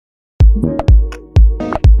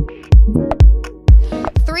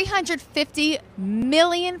250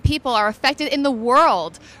 million people are affected in the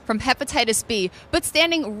world from hepatitis B, but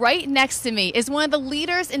standing right next to me is one of the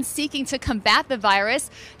leaders in seeking to combat the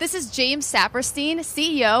virus. This is James Saperstein,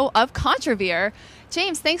 CEO of ContraVir.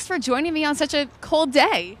 James, thanks for joining me on such a cold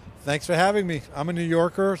day. Thanks for having me. I'm a New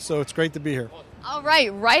Yorker, so it's great to be here. All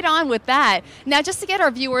right on with that. Now, just to get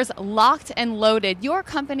our viewers locked and loaded, your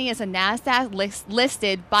company is a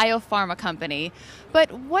NASDAQ-listed biopharma company,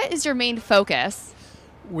 but what is your main focus?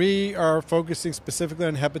 We are focusing specifically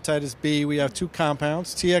on hepatitis B. We have two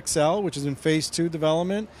compounds, TXL, which is in phase 2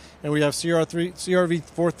 development, and we have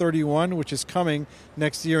CRV431, which is coming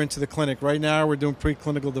next year into the clinic. Right now, we're doing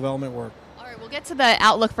preclinical development work. We'll get to the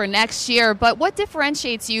outlook for next year, but what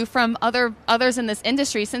differentiates you from others in this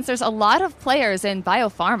industry, since there's a lot of players in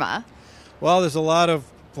biopharma? Well, there's a lot of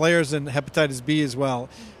players in hepatitis B as well.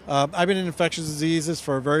 I've been in infectious diseases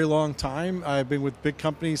for a very long time. I've been with big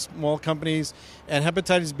companies, small companies, and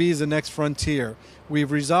hepatitis B is the next frontier.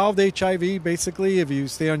 We've resolved HIV, basically. If you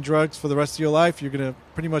stay on drugs for the rest of your life, you're going to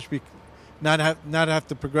pretty much be not have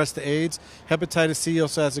to progress to AIDS. Hepatitis C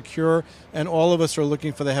also has a cure, and all of us are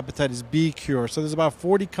looking for the hepatitis B cure. So there's about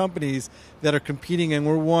 40 companies that are competing, and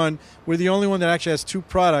we're the only one that actually has two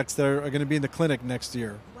products that are going to be in the clinic next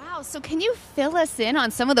year. Wow, so can you fill us in on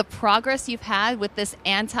some of the progress you've had with this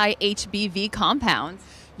anti-HBV compound?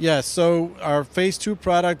 Yes, so our phase 2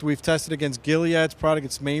 product, we've tested against Gilead's product,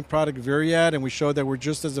 its main product, Viriad, and we showed that we're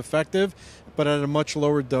just as effective, but at a much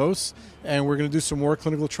lower dose. And we're going to do some more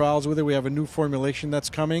clinical trials with it. We have a new formulation that's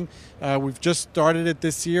coming. We've just started it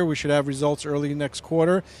this year. We should have results early next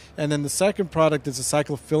quarter. And then the second product is a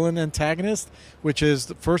cyclophilin antagonist, which is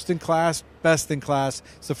the first in class, best in class.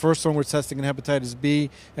 It's the first one we're testing in hepatitis B,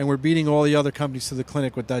 and we're beating all the other companies to the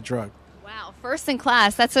clinic with that drug. Wow, first in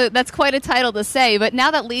class. That's quite a title to say. But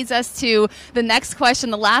now that leads us to the next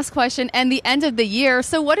question, the last question, and the end of the year.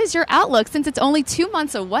 So what is your outlook since it's only 2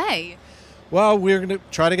 months away? Well, we're going to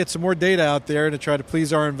try to get some more data out there to try to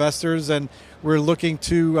please our investors, and we're looking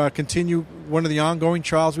to continue one of the ongoing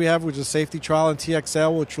trials we have, which is a safety trial in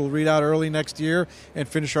TXL, which will read out early next year, and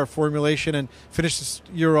finish our formulation and finish this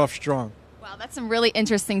year off strong. Wow, that's some really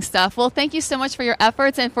interesting stuff. Well, thank you so much for your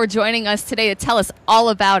efforts and for joining us today to tell us all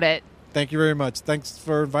about it. Thank you very much. Thanks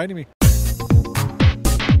for inviting me.